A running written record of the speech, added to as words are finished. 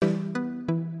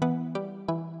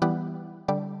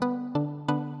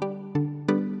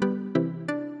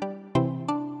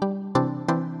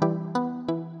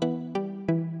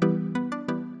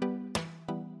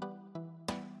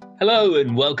Hello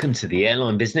and welcome to the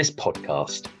Airline Business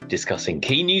Podcast, discussing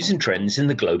key news and trends in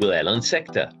the global airline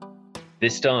sector.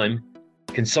 This time,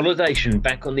 consolidation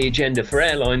back on the agenda for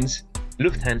airlines,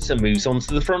 Lufthansa moves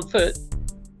onto the front foot,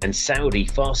 and Saudi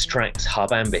fast-tracks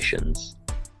hub ambitions.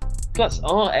 Plus,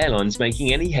 are airlines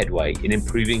making any headway in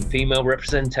improving female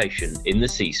representation in the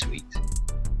C-suite?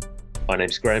 My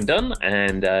name's Graham Dunn,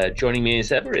 and joining me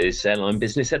as ever is Airline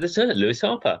Business Editor Lewis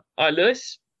Harper. Hi,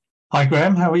 Lewis. Hi,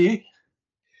 Graham. How are you?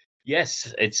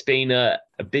 Yes, it's been a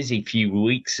busy few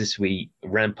weeks as we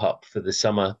ramp up for the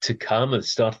summer to come, at the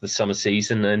start of the summer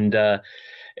season, and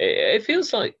it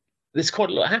feels like there's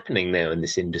quite a lot happening now in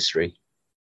this industry.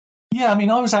 Yeah, I mean,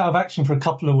 I was out of action for a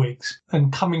couple of weeks,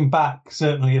 and coming back,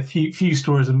 certainly a few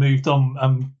stories have moved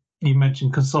on. You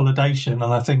mentioned consolidation,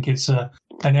 and I think it's an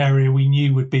area we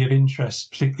knew would be of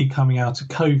interest, particularly coming out of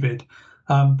COVID.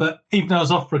 But even though I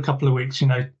was off for a couple of weeks,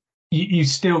 you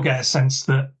still get a sense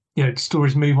that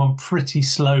stories move on pretty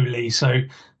slowly. So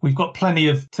we've got plenty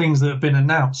of things that have been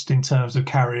announced in terms of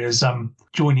carriers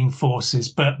joining forces,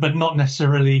 but not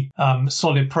necessarily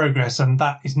solid progress. And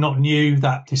that is not new.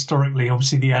 That historically,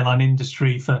 obviously, the airline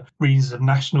industry, for reasons of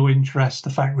national interest,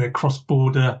 the fact that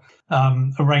cross-border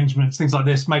arrangements, things like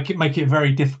this, make it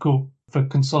very difficult for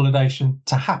consolidation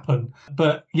to happen.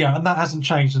 But yeah, and that hasn't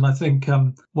changed. And I think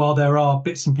while there are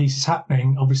bits and pieces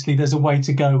happening, obviously there's a way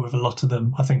to go with a lot of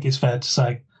them, I think it's fair to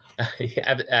say.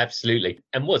 Yeah, absolutely.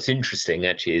 And what's interesting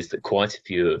actually is that quite a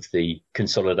few of the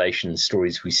consolidation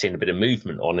stories we've seen a bit of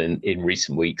movement on in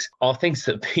recent weeks are things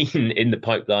that have been in the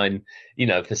pipeline,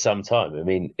 for some time. I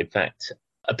mean, in fact,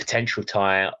 a potential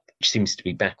tie-up which seems to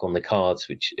be back on the cards,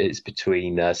 which is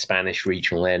between Spanish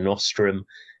regional Air Nostrum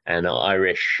and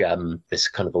Irish, this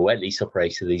kind of a wet lease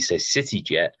operator these days,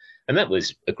 CityJet. And that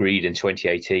was agreed in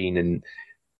 2018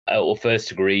 or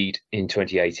first agreed in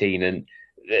 2018. And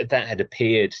that had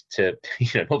appeared to,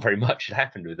 not very much had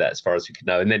happened with that as far as we could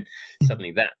know. And then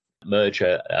suddenly that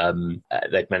merger,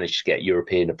 they've managed to get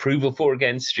European approval for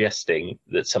again, suggesting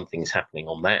that something's happening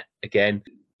on that again.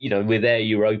 With Air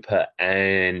Europa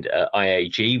and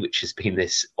IAG, which has been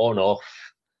this on-off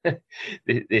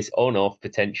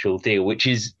potential deal, which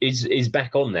is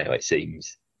back on now, it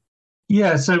seems.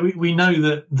 Yeah, so we know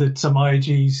that some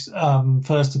IAG's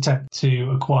first attempt to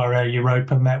acquire Air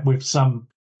Europa met with some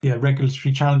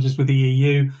regulatory challenges with the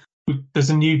EU.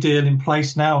 There's a new deal in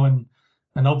place now, and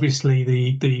obviously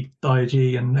the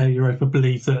IAG and Air Europa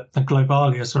believe that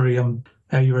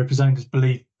Air Europa's owners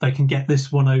believe they can get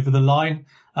this one over the line.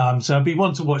 So it'll be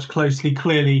one to watch closely.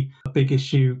 Clearly, a big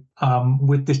issue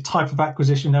with this type of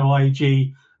acquisition. Now,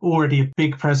 IAG already a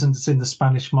big presence in the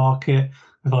Spanish market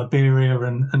with Iberia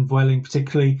and Vueling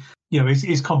particularly.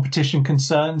 Is competition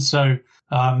concerned? So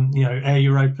Air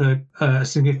Europa, a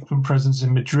significant presence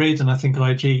in Madrid, and I think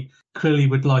IAG clearly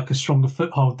would like a stronger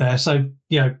foothold there. So,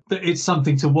 it's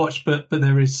something to watch, but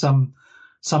there is some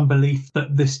belief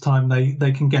that this time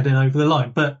they can get it over the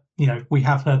line. But, we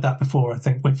have heard that before, I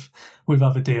think, with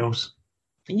other deals.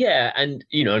 Yeah, and,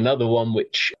 another one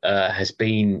which has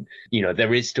been,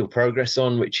 there is still progress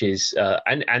on, which is,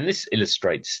 and this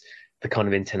illustrates the kind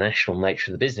of international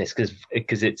nature of the business,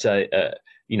 because it's a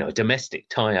domestic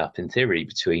tie-up in theory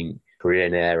between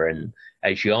Korean Air and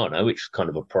Asiana, which is kind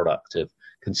of a product of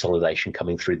consolidation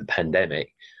coming through the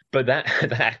pandemic. But that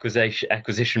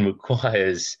acquisition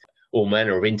requires all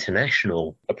manner of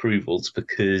international approvals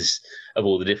because of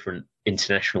all the different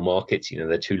international markets. There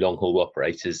are two long-haul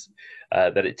operators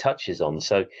that it touches on.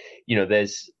 So,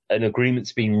 there's an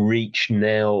agreement's been reached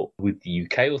now with the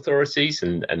UK authorities,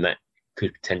 and that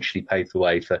could potentially pave the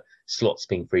way for slots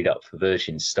being freed up for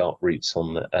Virgin start routes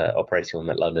on operating on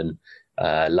that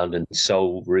London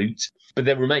Seoul route. But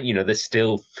there remain, there's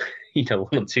still,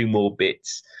 one or two more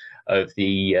bits of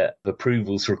the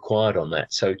approvals required on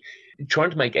that. So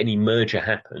trying to make any merger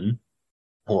happen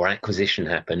or acquisition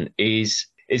happen is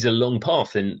a long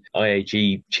path. And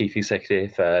IAG Chief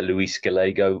Executive Luis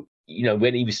Gallego,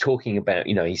 when he was talking about,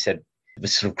 he said, the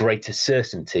sort of greater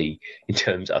certainty in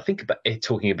terms, I think, about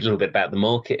talking a little bit about the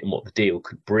market and what the deal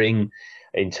could bring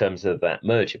in terms of that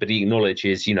merger. But he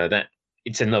acknowledges, that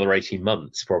it's another 18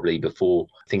 months probably before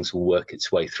things will work its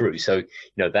way through. So,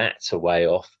 that's a way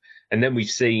off. And then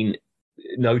we've seen,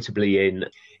 notably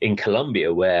in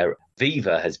Colombia, where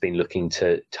Viva has been looking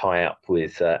to tie up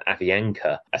with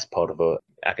Avianca as part of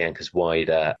Avianca's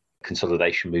wider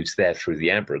consolidation moves there through the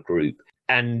Abra group.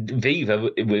 And Viva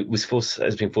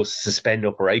has been forced to suspend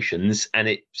operations, and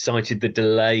it cited the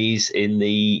delays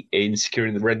in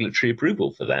securing the regulatory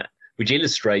approval for that, which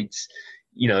illustrates,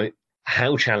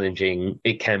 how challenging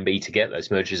it can be to get those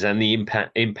mergers and the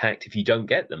impact if you don't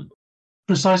get them.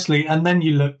 Precisely. And then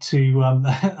you look to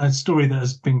a story that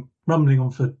has been rumbling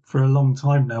on for a long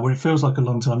time now, where it feels like a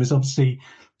long time, is obviously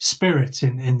Spirit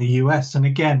in the US. And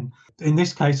again, in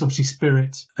this case, obviously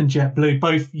Spirit and JetBlue,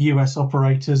 both US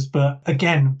operators, but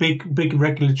again, big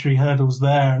regulatory hurdles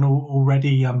there, and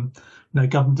already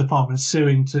government departments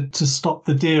suing to stop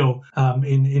the deal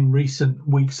in recent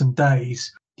weeks and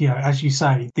days. As you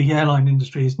say, the airline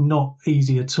industry is not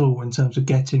easy at all in terms of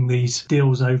getting these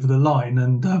deals over the line.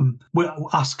 And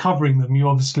us covering them, you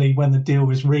obviously, when the deal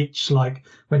is reached, like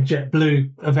when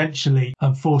JetBlue eventually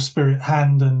forced Spirit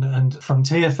hand and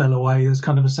Frontier fell away, there's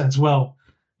kind of a sense, well,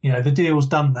 the deal's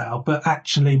done now, but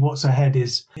actually what's ahead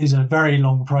is a very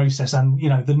long process. And,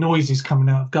 the noises coming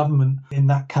out of government in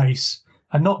that case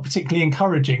are not particularly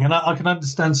encouraging. And I can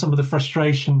understand some of the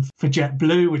frustration for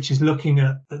JetBlue, which is looking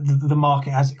at the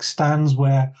market as it stands,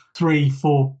 where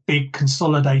 3-4 big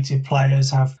consolidated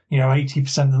players have,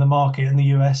 80% of the market in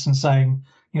the US, and saying,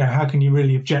 how can you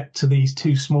really object to these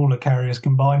two smaller carriers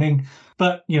combining?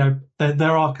 But,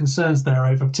 there are concerns there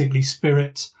over particularly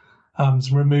Spirit's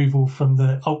removal from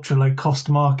the ultra low cost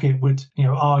market would,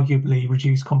 arguably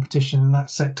reduce competition in that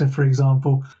sector, for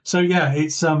example. So yeah,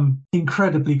 it's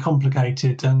incredibly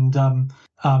complicated, and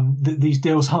these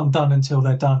deals aren't done until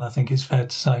they're done, I think it's fair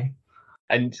to say.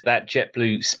 And that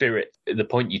JetBlue Spirit, the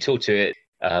point you talked to it,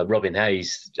 Robin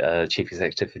Hayes, chief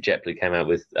executive for JetBlue, came out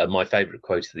with my favourite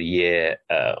quote of the year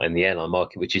in the airline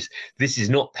market, which is, "This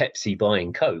is not Pepsi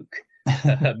buying Coke,"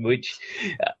 which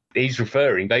he's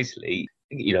referring basically,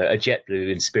 a JetBlue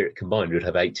and Spirit combined would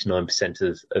have 8 to 9%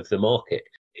 of the market.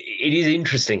 It is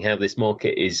interesting how this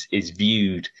market is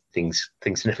viewed. Things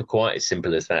never quite as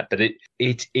simple as that, but it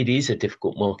is a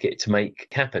difficult market to make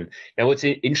happen. Now, what's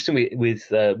interesting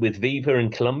with Viva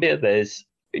and Colombia, there's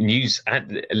news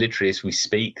literally as we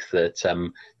speak that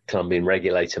Colombian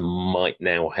regulator might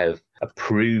now have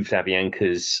approved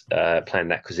Avianca's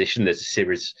planned acquisition. There's a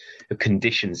series of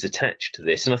conditions attached to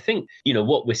this. And I think,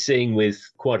 what we're seeing with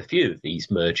quite a few of these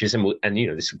mergers, and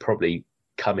this will probably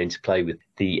come into play with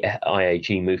the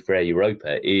IAG move for Air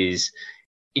Europa, is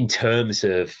in terms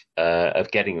of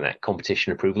getting that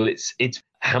competition approval, it's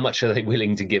how much are they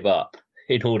willing to give up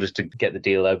in order to get the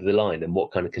deal over the line, and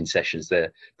what kind of concessions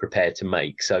they're prepared to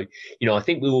make. So, I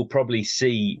think we will probably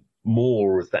see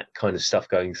more of that kind of stuff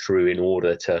going through in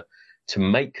order to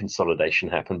make consolidation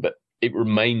happen, but it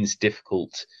remains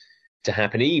difficult to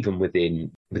happen even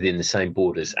within the same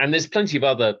borders. And there's plenty of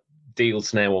other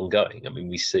deals now ongoing. I mean,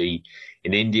 we see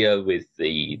in India with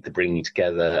the bringing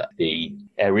together the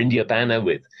Air India banner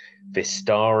with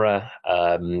Vistara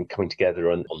coming together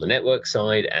on the network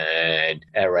side, and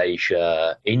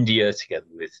AirAsia India together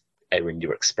with Air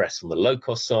India Express on the low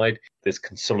cost side. There's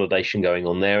consolidation going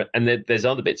on there, and there's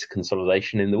other bits of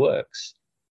consolidation in the works.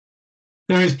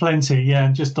 There is plenty, yeah.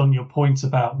 And just on your point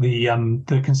about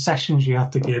the concessions you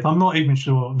have to give, I'm not even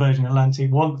sure Virgin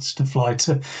Atlantic wants to fly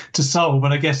to Seoul,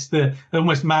 but I guess the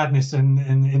almost madness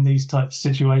in these types of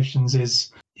situations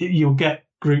is you'll get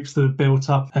groups that are built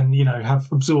up and have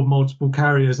absorbed multiple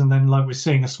carriers, and then, like we're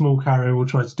seeing, a small carrier will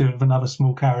try to do it with another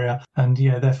small carrier, and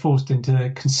they're forced into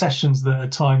concessions that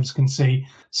at times can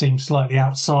seem slightly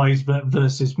outsized, but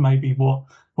versus maybe what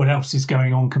else is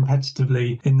going on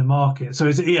competitively in the market. So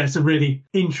it's a really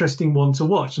interesting one to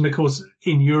watch. And of course,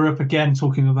 in Europe, again,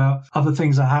 talking about other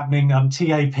things that are happening,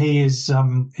 TAP is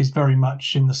very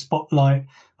much in the spotlight.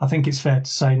 I think it's fair to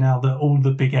say now that all the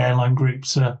big airline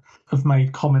groups have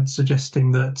made comments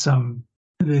suggesting that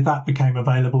if that became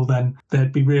available, then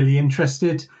they'd be really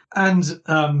interested. And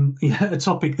a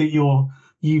topic that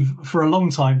you've for a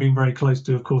long time been very close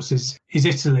to, of course, is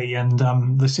Italy and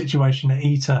the situation at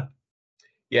ITA.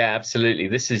 Yeah, absolutely.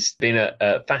 This has been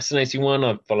a fascinating one.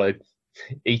 I've followed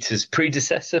ITA's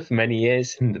predecessor for many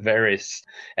years, and the various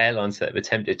airlines that have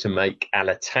attempted to make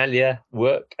Alitalia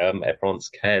work, Air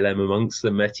France, KLM amongst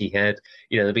them, Etihad.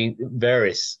 There have been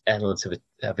various airlines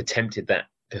have attempted that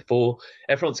before.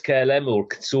 Air France, KLM, or a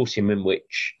consortium in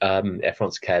which Air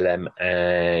France, KLM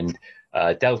and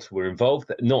Delta were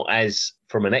involved, not as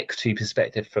from an equity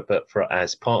perspective, but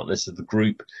as partners of the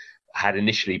group, had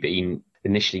initially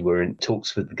were in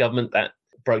talks with the government. That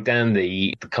broke down.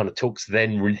 The kind of talks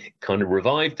then kind of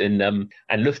revived, and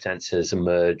Lufthansa has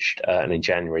emerged and in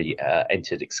January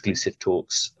entered exclusive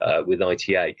talks with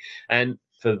ITA. And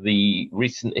for the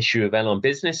recent issue of Airline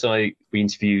Business, we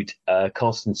interviewed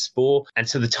Carsten Spohr. And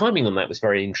so the timing on that was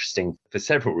very interesting for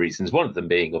several reasons, one of them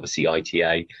being obviously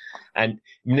ITA. And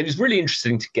it was really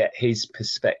interesting to get his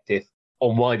perspective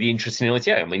on why the interest in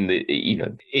ITA. I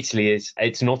mean, Italy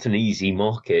it's not an easy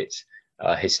market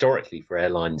historically for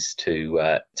airlines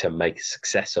to make a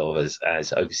success of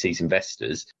as overseas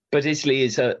investors. But Italy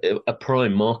is a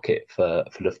prime market for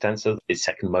Lufthansa. Its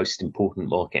second most important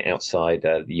market outside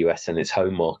the US and its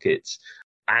home markets.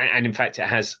 And in fact, it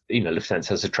has, Lufthansa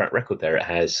has a track record there. It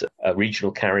has a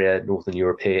regional carrier,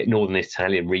 Northern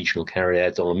Italian regional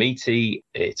carrier, Dolomiti.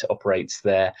 It operates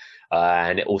there.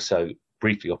 And it also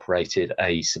briefly operated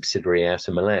a subsidiary out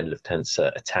of Milan,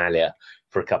 Lufthansa Italia,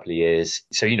 for a couple of years.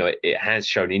 So, it has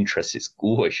shown interest. It's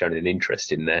always shown an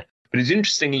interest in there. But it's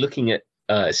interesting looking at,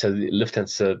 so the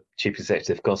Lufthansa chief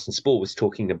executive, Carsten Spohr, was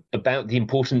talking about the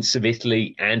importance of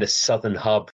Italy and a southern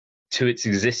hub to its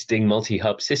existing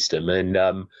multi-hub system. And,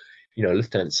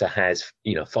 Lufthansa has,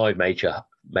 5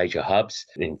 major hubs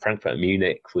in Frankfurt and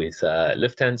Munich with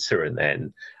Lufthansa, and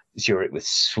then Zurich with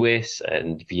Swiss,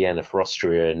 and Vienna for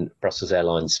Austria, and Brussels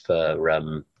Airlines for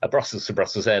Brussels to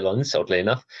Brussels Airlines, oddly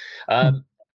enough.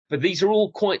 But these are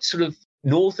all quite sort of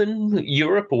Northern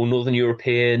Europe or Northern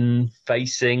European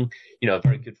facing,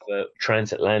 very good for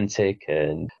transatlantic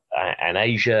and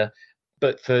Asia.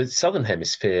 But for Southern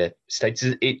Hemisphere states,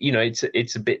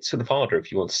 it's a bit sort of harder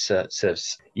if you want to serve,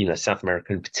 South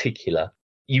America in particular.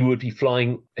 You would be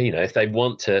flying, if they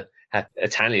want to have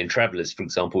Italian travellers, for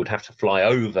example, would have to fly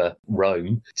over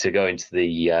Rome to go into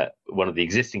the one of the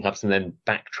existing hubs and then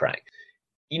backtrack.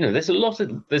 There's a lot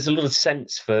of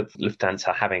sense for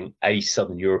Lufthansa having a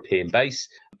Southern European base.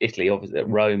 Italy, obviously,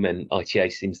 Rome and ITA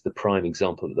seems the prime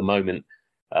example at the moment.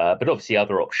 But obviously,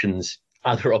 other options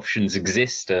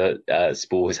exist.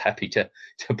 Spohr was happy to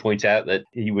point out that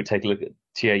he would take a look at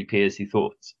TAP as he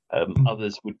thought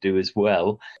others would do as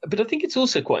well. But I think it's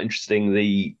also quite interesting.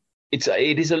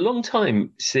 It is a long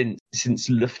time since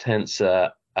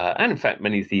Lufthansa and in fact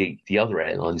many of the other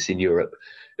airlines in Europe.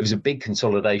 There was a big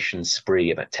consolidation spree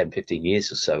about 10, 15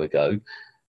 years or so ago.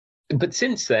 But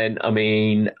since then,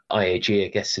 IAG, I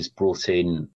guess, has brought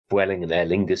in Vueling and Aer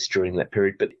Lingus during that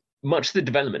period. But much of the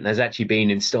development has actually been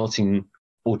in starting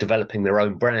or developing their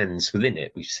own brands within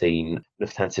it. We've seen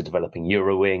Lufthansa developing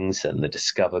Eurowings and the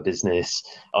Discover business,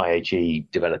 IAG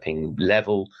developing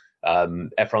Level,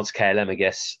 Air France KLM, I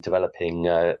guess, developing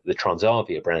the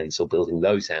Transavia brands or building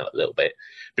those out a little bit.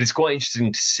 But it's quite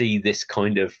interesting to see this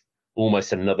kind of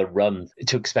almost another run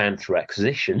to expand through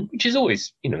acquisition, which is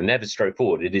always, never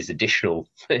straightforward. It is additional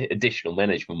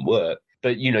management work.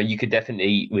 But, you could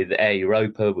definitely, with Air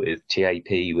Europa, with TAP,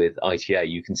 with ITA,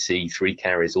 you can see 3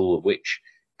 carriers, all of which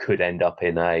could end up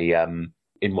in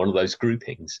in one of those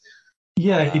groupings.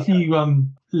 Yeah, if you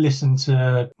listen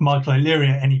to Michael O'Leary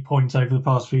at any point over the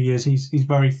past few years, he's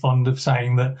very fond of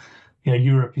saying that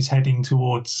Europe is heading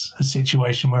towards a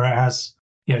situation where it has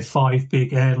 5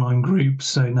 big airline groups,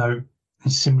 so in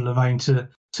similar vein to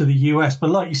the US. But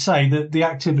like you say, the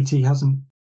activity hasn't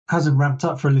ramped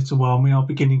up for a little while, and we are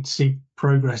beginning to see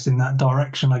progress in that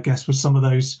direction, I guess, with some of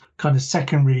those kind of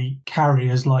secondary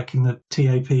carriers like in the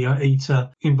TAP or ITA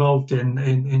involved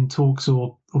in talks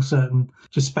or certain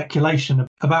just speculation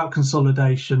about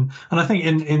consolidation. And I think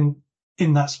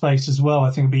in that space as well, I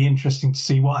think it'd be interesting to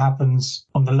see what happens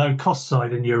on the low cost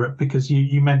side in Europe, because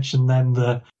you mentioned then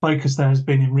the focus there has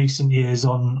been in recent years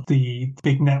on the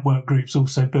big network groups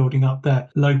also building up their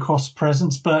low cost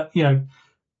presence. But,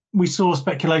 we saw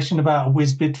speculation about a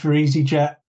whiz bid for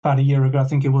EasyJet about a year ago, I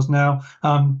think it was now.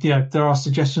 There are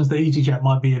suggestions that EasyJet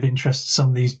might be of interest to some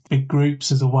of these big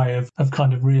groups as a way of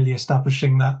kind of really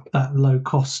establishing that low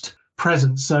cost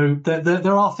presence. So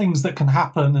there are things that can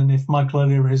happen, and if Michael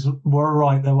O'Leary were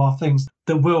right, there are things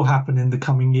that will happen in the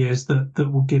coming years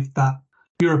that will give that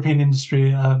European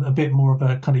industry a bit more of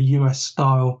a kind of US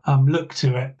style look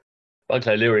to it.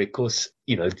 Michael O'Leary, of course,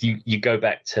 you go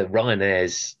back to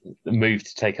Ryanair's move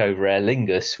to take over Aer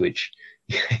Lingus, which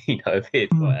appeared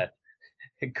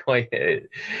quite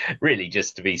really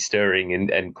just to be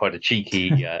stirring and quite a cheeky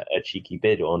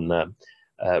bid on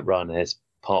Ryanair's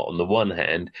part on the one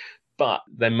hand. But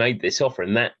they made this offer,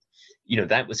 and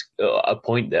that was a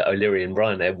point that O'Leary and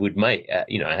Ryanair would make,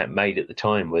 had made at the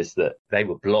time, was that they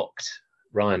were blocked.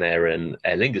 Ryanair and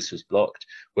Aer Lingus was blocked,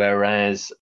 whereas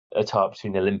a tie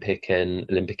between Olympic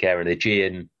Air and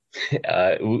Aegean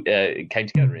came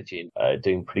together. Aegean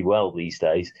doing pretty well these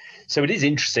days. So it is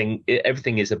interesting.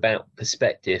 Everything is about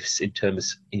perspectives in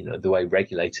terms, the way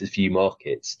regulators view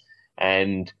markets,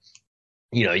 and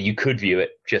you could view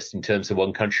it just in terms of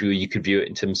one country, or you could view it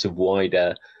in terms of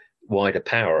wider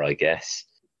power, I guess.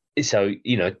 So,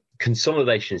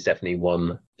 consolidation is definitely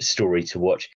one story to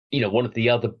watch. One of the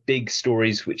other big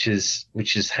stories which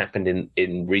has happened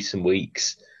in recent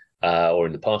weeks, or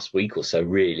in the past week or so,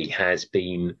 really has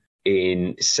been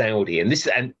in Saudi. And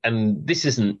this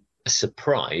isn't a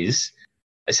surprise,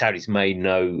 Saudi's made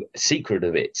no secret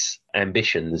of its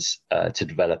ambitions to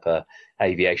develop a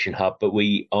aviation hub, but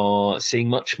we are seeing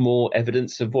much more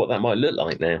evidence of what that might look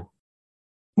like now.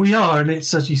 We are, and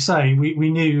it's, as you say, we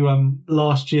knew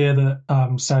last year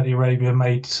that Saudi Arabia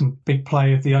made some big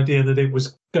play of the idea that it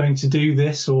was going to do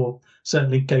this, or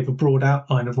certainly gave a broad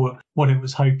outline of what it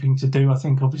was hoping to do. I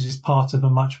think obviously it's part of a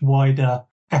much wider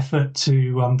effort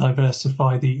to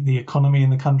diversify the economy in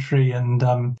the country, and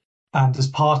as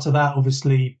part of that,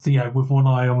 obviously, with one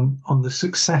eye on the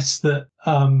success that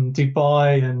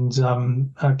Dubai and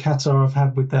Qatar have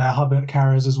had with their hub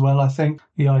carriers as well. I think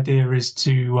the idea is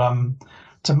to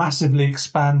massively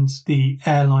expand the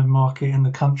airline market in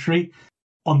the country.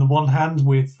 On the one hand,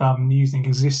 with using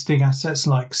existing assets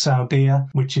like Saudi Air,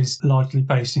 which is largely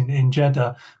based in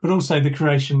Jeddah, but also the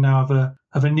creation now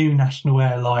of a new national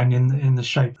airline in the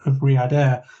shape of Riyadh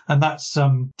Air, and that's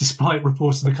despite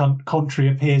reports of the country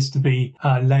appears to be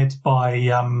led by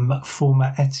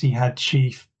former Etihad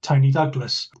chief Tony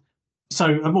Douglas.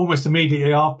 So almost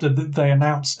immediately after they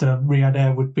announced Riyadh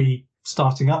Air would be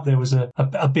starting up, there was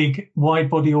a big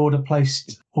wide body order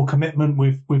placed or commitment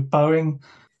with Boeing.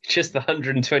 Just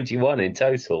 121 in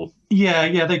total.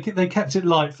 Yeah, they kept it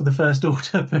light for the first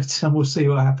order, but we'll see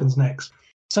what happens next.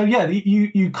 So yeah,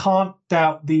 you can't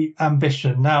doubt the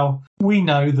ambition. Now we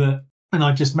know that, and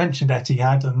I just mentioned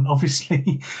Etihad, and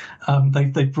obviously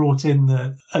they brought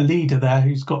in a leader there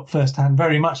who's got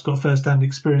very much got first-hand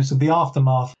experience of the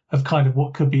aftermath of kind of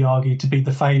what could be argued to be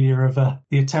the failure of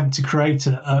the attempt to create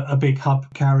a big hub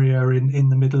carrier in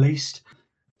the Middle East.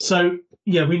 So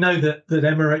yeah, we know that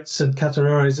Emirates and Qatar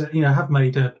Airways, have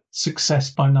made a success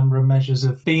by a number of measures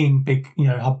of being big,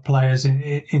 hub players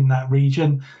in that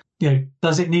region.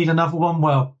 Does it need another one?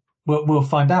 Well, we'll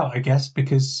find out, I guess,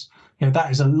 because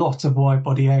that is a lot of wide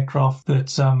body aircraft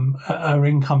that are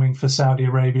incoming for Saudi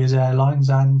Arabia's airlines,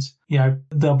 and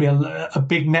there'll be a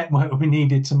big network we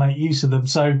needed to make use of them.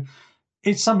 So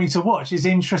it's something to watch. It's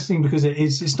interesting because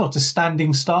it's not a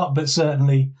standing start, but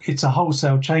certainly it's a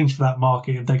wholesale change for that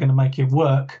market if they're going to make it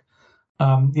work.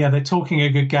 They're talking a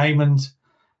good game, and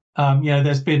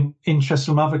there's been interest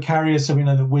from other carriers. So we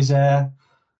know that Wizz Air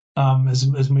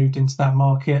has moved into that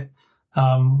market.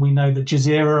 We know that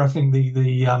Jazeera, I think the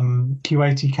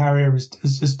Kuwaiti carrier, is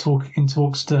in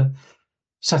talks to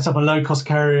set up a low-cost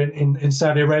carrier in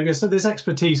Saudi Arabia. So there's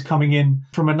expertise coming in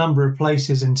from a number of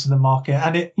places into the market,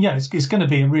 and it's going to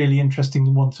be a really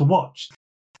interesting one to watch.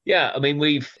 Yeah, I mean,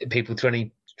 people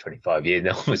 25 years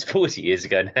now, almost 40 years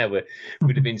ago now, would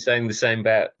have been saying the same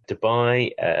about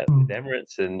Dubai with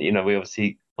Emirates, and we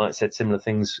obviously might have said similar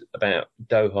things about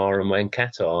Doha and when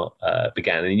Qatar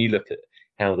began. And you look at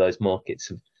how those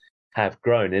markets have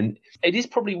grown, and it is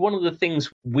probably one of the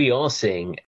things we are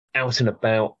seeing out and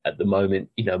about at the moment,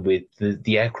 with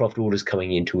the aircraft orders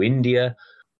coming into India.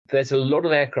 There's a lot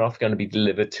of aircraft going to be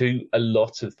delivered to a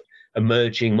lot of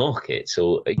emerging markets,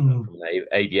 or from an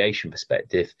aviation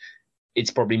perspective,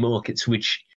 it's probably markets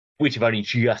which have only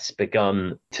just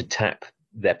begun to tap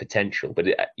their potential. But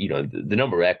the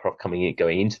number of aircraft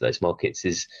going into those markets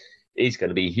is going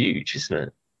to be huge, isn't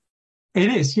it? It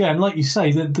is, yeah. And like you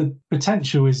say, the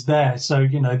potential is there. So,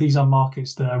 these are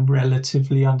markets that are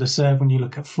relatively underserved. When you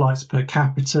look at flights per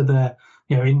capita, they're,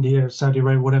 India, Saudi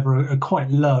Arabia, whatever, are quite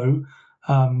low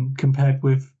compared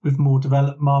with more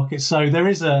developed markets. So there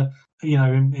is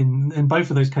in both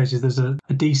of those cases, there's a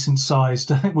decent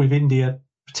sized, with India,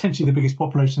 potentially the biggest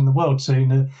population in the world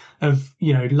soon, of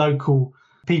local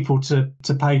people to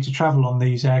pay to travel on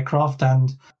these aircraft.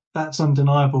 And that's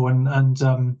undeniable.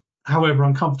 And however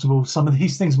uncomfortable some of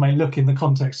these things may look in the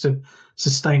context of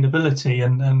sustainability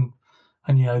and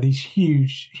these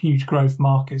huge growth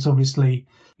markets, obviously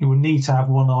you will need to have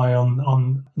one eye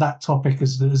on that topic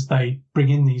as they bring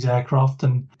in these aircraft,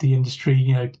 and the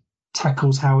industry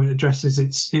tackles how it addresses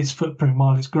its footprint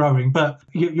while it's growing. But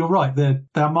you're right, there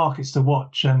are markets to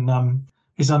watch, and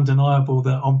it's undeniable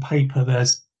that on paper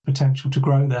there's potential to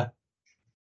grow there.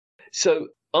 So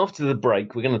after the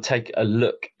break, we're going to take a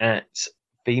look at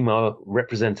female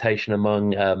representation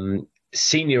among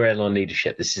senior airline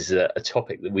leadership. This is a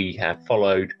topic that we have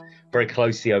followed very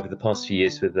closely over the past few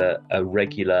years with a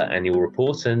regular annual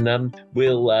report, and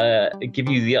we'll give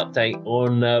you the update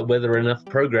on whether enough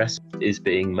progress is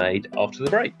being made after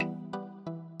the break.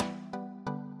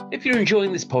 If you're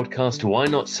enjoying this podcast, why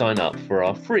not sign up for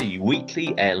our free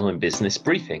weekly airline business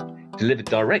briefing, delivered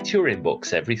direct to your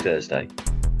inbox every Thursday.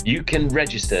 You can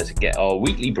register to get our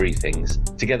weekly briefings,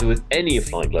 together with any of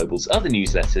Flight Global's other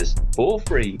newsletters, for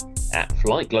free at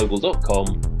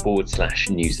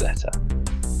flightglobal.com/newsletter.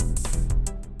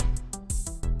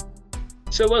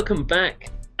 So welcome back.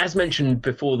 As mentioned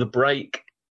before the break,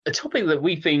 a topic that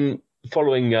we've been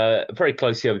following very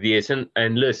closely over the years, and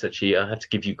Lewis, actually, I have to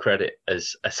give you credit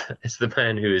as the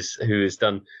man who has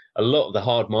done a lot of the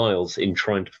hard miles in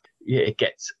trying to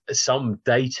get some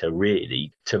data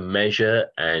really to measure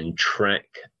and track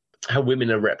how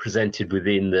women are represented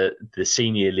within the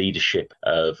senior leadership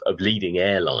of leading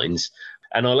airlines.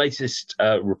 And our latest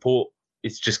report,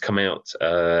 it's just come out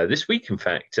this week, in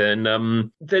fact,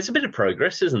 and there's a bit of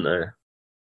progress, isn't there?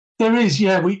 There is,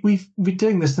 yeah. We've been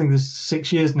doing this thing for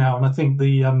 6 years now, and I think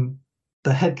the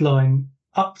headline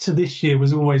up to this year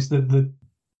was always that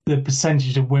the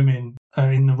percentage of women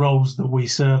in the roles that we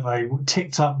survey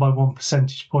ticked up by 1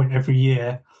 percentage point every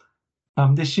year.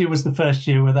 This year was the first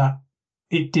year where that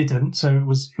it didn't, so it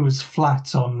was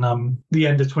flat on the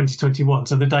end of 2021.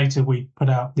 So the data we put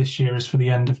out this year is for the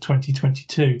end of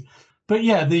 2022. But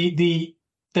yeah,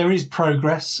 there is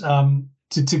progress.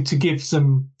 To give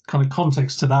some kind of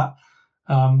context to that,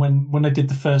 when I did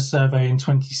the first survey in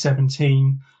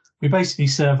 2017, we basically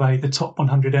survey the top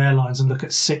 100 airlines and look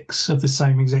at 6 of the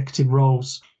same executive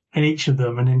roles in each of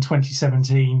them. And in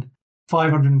 2017,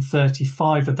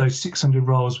 535 of those 600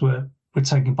 roles were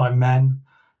taken by men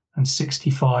and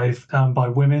 65 by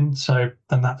women. So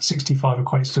then that 65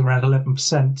 equates to around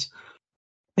 11%.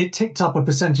 It ticked up a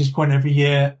percentage point every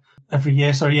year.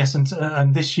 Sorry, yes,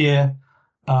 and this year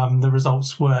the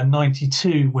results were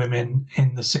 92 women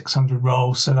in the 600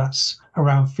 roles, so that's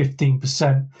around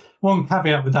 15%. One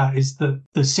caveat with that is that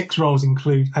the 6 roles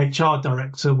include HR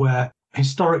director, where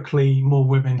historically more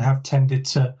women have tended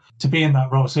to be in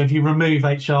that role. So if you remove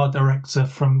HR director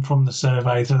from the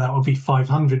survey, so that would be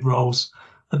 500 roles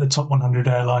at the top 100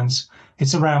 airlines.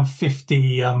 It's around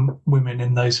 50 women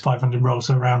in those 500 roles,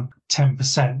 so around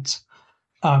 10%.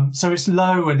 So it's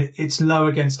low, and it's low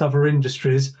against other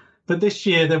industries. But this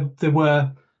year there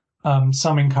were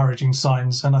some encouraging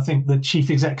signs, and I think the chief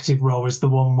executive role is the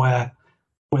one where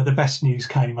the best news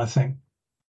came, I think.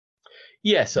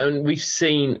 Yes, and we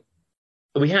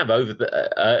have over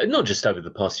the not just over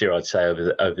the past year, I'd say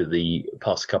over the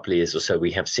past couple of years or so,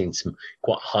 we have seen some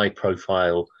quite high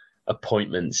profile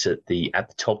appointments at the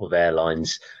top of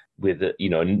airlines with a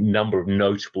number of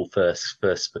notable firsts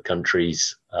for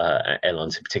countries,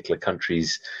 airlines in particular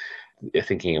countries.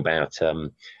 Thinking about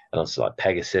airlines like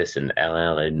Pegasus and El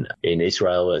Al in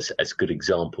Israel as good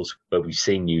examples where we've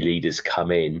seen new leaders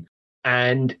come in.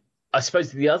 And I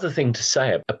suppose the other thing to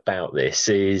say about this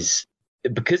is,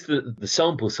 because the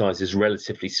sample size is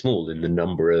relatively small in the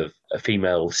number of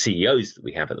female CEOs that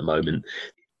we have at the moment,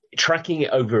 tracking it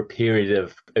over a period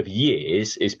of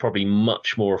years is probably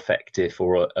much more effective,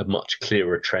 or a much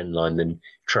clearer trend line, than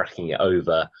tracking it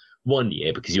over 1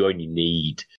 year, because you only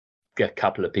need a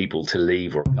couple of people to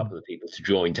leave or a couple of people to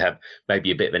join to have maybe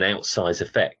a bit of an outsized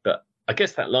effect. But I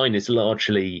guess that line has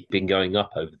largely been going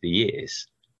up over the years.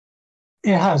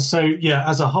 It has. So yeah,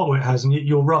 as a whole it has. And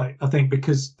you're right, I think,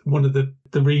 because one of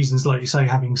the reasons, like you say,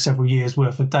 having several years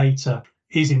worth of data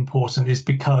is important is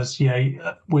because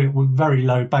we're very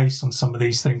low base on some of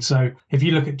these things. So if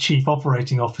you look at chief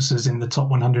operating officers in the top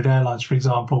 100 airlines, for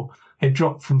example, it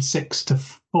dropped from 6 to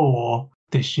 4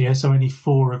 this year. So only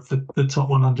 4 of the top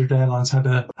 100 airlines had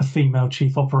a female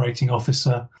chief operating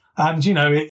officer. And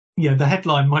the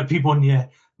headline might be 1 year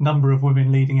number of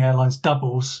women leading airlines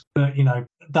doubles, but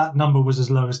that number was as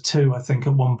low as 2, I think,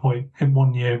 at one point in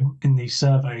 1 year in these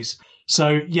surveys.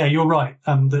 So yeah, you're right.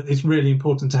 That it's really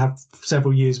important to have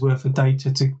several years worth of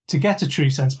data to get a true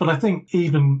sense. But I think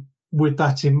even with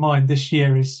that in mind, this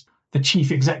year is the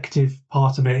chief executive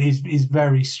part of it is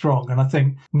very strong. And I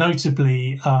think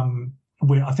notably,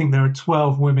 I think there are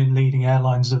 12 women leading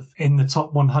airlines in the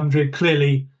top 100.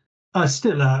 Clearly,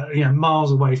 still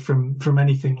miles away from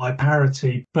anything like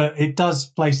parity, but it does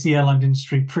place the airline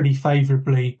industry pretty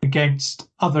favourably against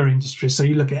other industries. So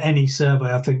you look at any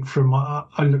survey, I think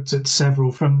I looked at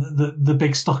several from the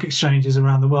big stock exchanges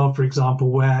around the world, for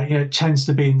example, where it tends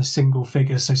to be in the single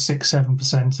figures, so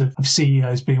 6-7% of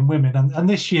CEOs being women. And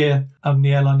this year,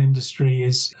 the airline industry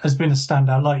has been a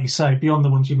standout, like you say. Beyond the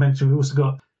ones you mentioned, we've also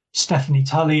got Stephanie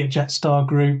Tully at Jetstar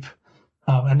Group,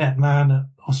 Annette Mann at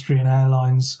Austrian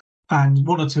Airlines, and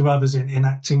 1 or 2 others in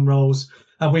acting roles.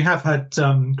 And we have had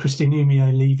Christine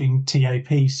Umier leaving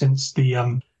TAP since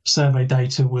the survey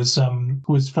data was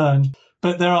firmed.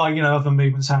 But there are other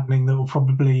movements happening that will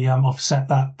probably offset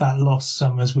that loss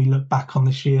as we look back on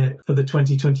this year for the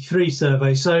 2023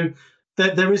 survey. So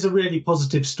there is a really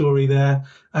positive story there,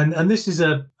 and this is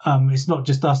it's not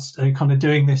just us kind of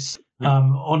doing this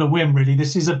on a whim, really.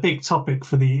 This is a big topic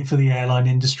for the airline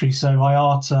industry. So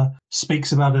IATA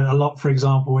speaks about it a lot. For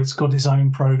example, it's got its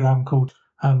own program called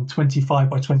 25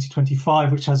 by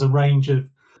 2025, which has a range of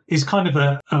is kind of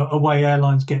a way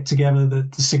airlines get together,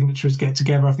 the signatories get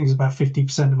together. I think it's about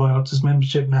 50% of IATA's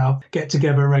membership now get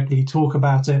together regularly, talk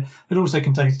about it. It also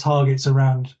contains targets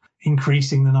around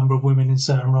increasing the number of women in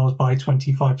certain roles by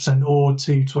 25% or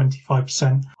to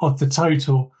 25% of the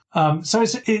total. So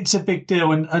it's a big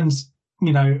deal. And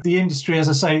the industry, as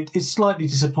I say, it's slightly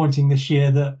disappointing this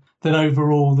year that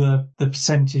overall the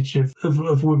percentage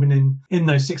of women in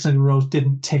those 600 roles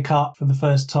didn't tick up for the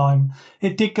first time.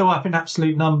 It did go up in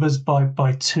absolute numbers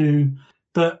by 2,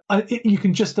 but you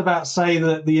can just about say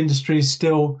that the industry is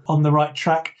still on the right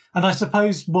track. And I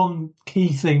suppose one key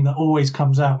thing that always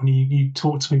comes out when you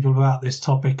talk to people about this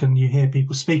topic and you hear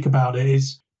people speak about it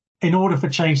is, in order for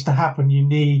change to happen, you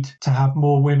need to have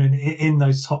more women in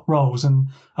those top roles. And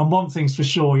one thing's for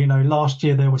sure, last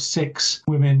year there were 6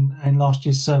 women in last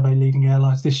year's survey leading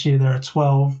airlines. This year there are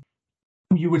 12.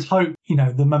 You would hope,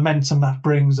 the momentum that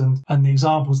brings and the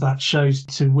examples that shows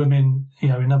to women,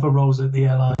 in other roles at the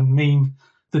airline mean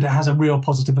that it has a real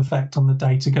positive effect on the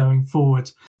data going forward.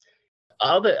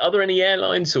 Are there any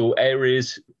airlines or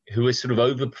areas who are sort of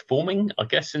overperforming, I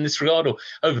guess, in this regard? Or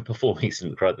overperforming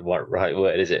isn't quite the right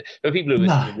word, is it? But people who are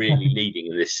sort of really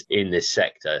leading in this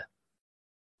sector.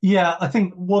 Yeah, I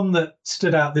think one that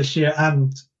stood out last year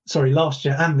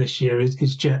and this year is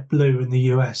JetBlue in the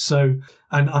US. So,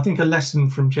 and I think a lesson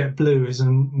from JetBlue is,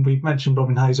 and we've mentioned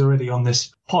Robin Hayes already on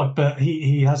this pod, but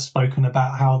he has spoken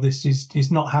about how this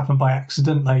is not happened by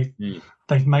accident.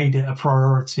 They've made it a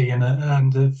priority and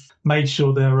have made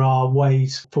sure there are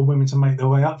ways for women to make their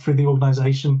way up through the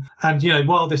organisation. And,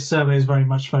 while this survey is very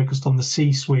much focused on the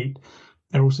C-suite,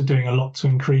 they're also doing a lot to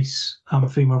increase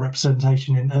female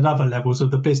representation at other levels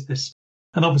of the business.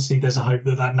 And obviously there's a hope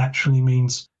that naturally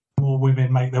means more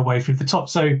women make their way through the top.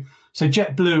 So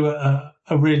JetBlue are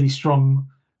a really strong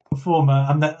performer.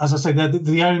 And as I say, they're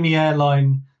the only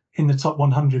airline in the top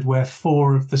 100 where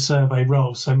 4 of the survey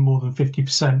roles, so more than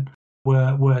 50%,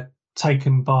 were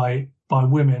taken by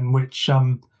women, which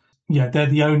they're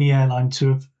the only airline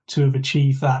to have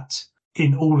achieved that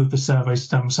in all of the surveys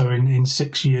done. So in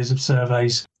 6 years of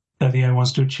surveys, they're the only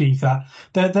ones to achieve that.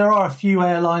 There are a few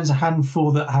airlines, a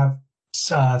handful, that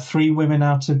have 3 women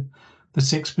out of the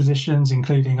 6 positions,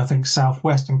 including I think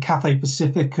Southwest and Cathay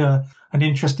Pacific, an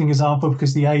interesting example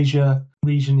because the Asia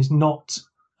region is not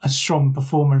a strong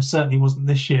performer and certainly wasn't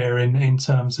this year in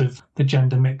terms of the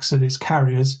gender mix at its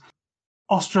carriers.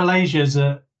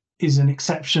 Australasia is an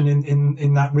exception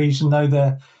in that region, though. There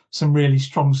are some really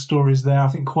strong stories there. I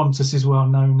think Qantas is well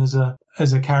known as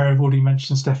a carrier. I've already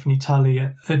mentioned Stephanie Tully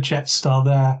at Jetstar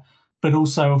there, but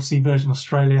also obviously Virgin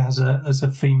Australia has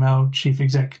a female chief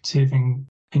executive in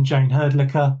Jane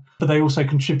Herdlicker. But they also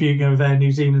contribute over there.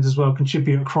 New Zealand as well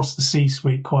contribute across the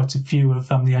C-suite quite a few of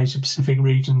the Asia Pacific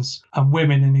regions and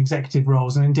women in executive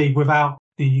roles. And indeed, without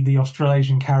the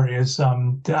Australasian carriers,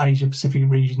 the Asia Pacific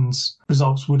region's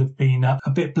results would have been a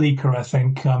bit bleaker, I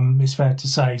think, it's fair to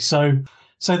say. So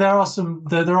there are some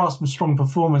strong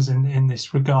performers in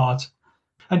this regard.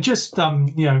 And just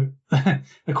the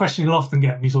question you'll often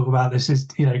get when you talk about this is,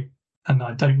 and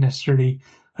I don't necessarily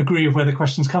agree with where the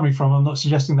question's coming from. I'm not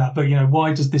suggesting that, but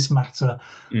why does this matter?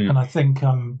 And I think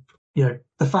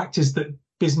the fact is that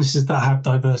businesses that have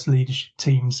diverse leadership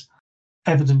teams,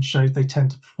 evidence shows they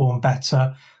tend to perform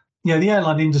better. The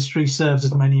airline industry serves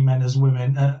as many men as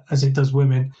women as it does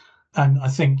women. And I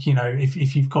think,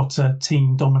 if you've got a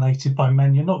team dominated by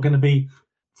men, you're not going to be,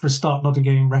 for a start, not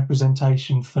getting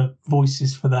representation for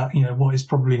voices for that, what is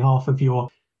probably half of your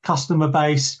customer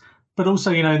base. But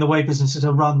also, in the way businesses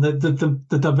are run,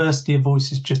 the diversity of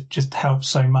voices just helps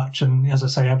so much. And as I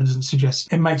say, evidence suggests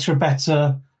it makes for a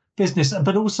better business.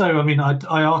 But also,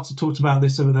 IATA talked about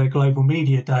this over their Global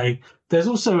Media Day. There's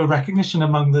also a recognition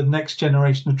among the next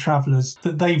generation of travellers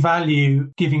that they value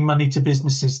giving money to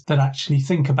businesses that actually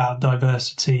think about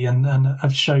diversity and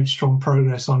have showed strong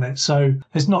progress on it. So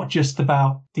it's not just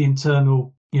about the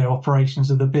internal,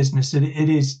 operations of the business. It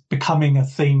is becoming a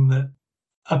theme that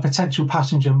a potential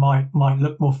passenger might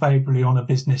look more favourably on a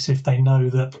business if they know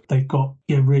that they've got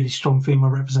really strong female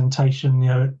representation,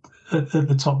 at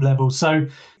the top level. So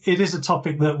it is a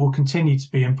topic that will continue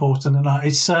to be important, and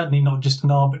it's certainly not just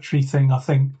an arbitrary thing. I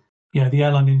think the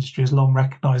airline industry has long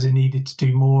recognised it needed to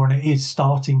do more, and it is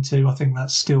starting to. I think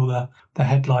that's still the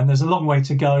headline. There's a long way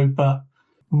to go, but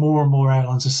more and more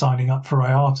airlines are signing up for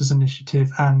IATA's initiative,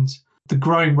 and the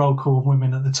growing roll call of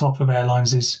women at the top of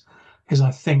airlines is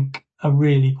I think a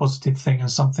really positive thing, and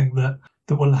something that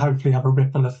will hopefully have a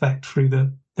ripple effect through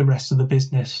the rest of the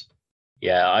business.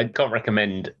 Yeah, I can't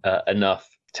recommend enough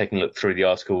taking a look through the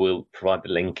article. We'll provide the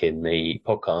link in the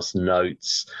podcast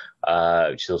notes,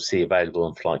 which is obviously available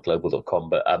on flightglobal.com.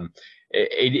 But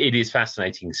it is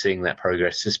fascinating seeing that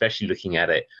progress, especially looking at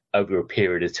it over a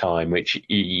period of time, which,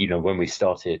 when we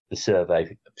started the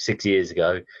survey 6 years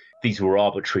ago, these were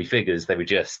arbitrary figures. They were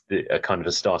just a kind of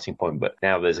a starting point. But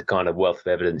now there's a kind of wealth of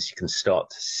evidence. You can start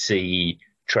to see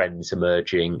trends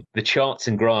emerging. The charts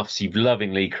and graphs you've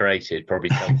lovingly created probably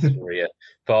tell the story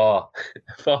far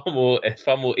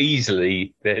more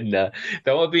easily than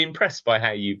though I'd be impressed by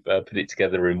how you've put it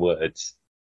together in words.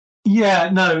 Yeah,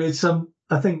 no, it's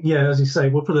I think, as you say,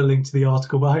 we'll put a link to the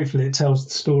article, but hopefully it tells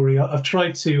the story. I've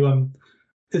tried to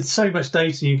there's so much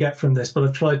data you get from this, but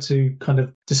I've tried to kind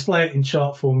of display it in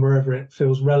chart form wherever it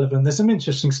feels relevant. There's some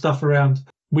interesting stuff around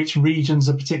which regions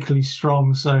are particularly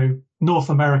strong. So North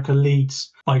America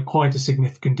leads by quite a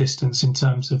significant distance in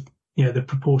terms of the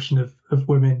proportion of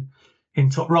women in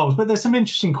top roles. But there's some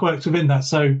interesting quirks within that.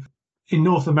 So in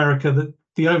North America,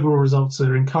 the overall results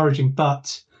are encouraging,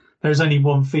 but there's only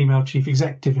one female chief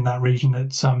executive in that region.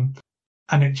 It's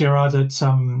Annette Gerard at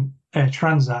Air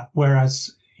Transat,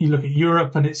 whereas you look at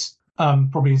Europe and it's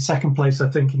probably in second place, I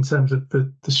think, in terms of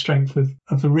the strength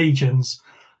of the regions,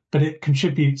 but it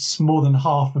contributes more than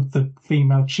half of the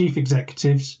female chief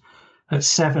executives at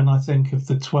 7, I think, of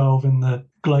the 12 in the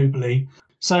globally.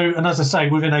 So, and as I say,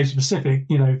 within Asia Pacific,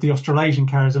 the Australasian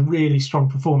carriers are really strong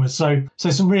performers. So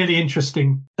some really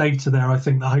interesting data there, I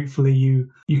think, that hopefully you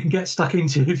can get stuck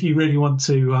into if you really want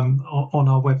to on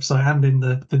our website and in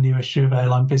the new issue of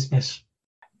Airline Business.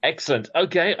 Excellent.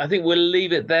 Okay, I think we'll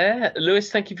leave it there.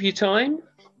 Lewis, thank you for your time.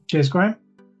 Cheers, Graham.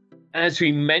 As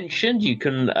we mentioned, you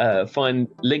can find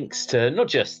links to not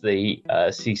just the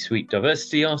C-Suite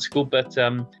diversity article, but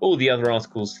all the other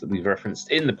articles that we've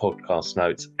referenced in the podcast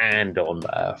notes and on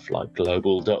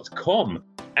flightglobal.com.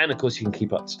 And of course, you can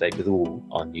keep up to date with all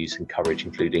our news and coverage,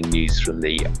 including news from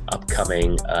the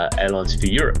upcoming Airlines for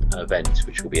Europe event,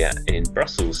 which will be in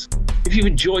Brussels. If you've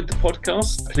enjoyed the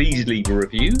podcast, please leave a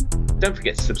review. Don't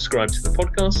forget to subscribe to the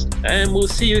podcast, and we'll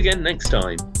see you again next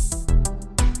time.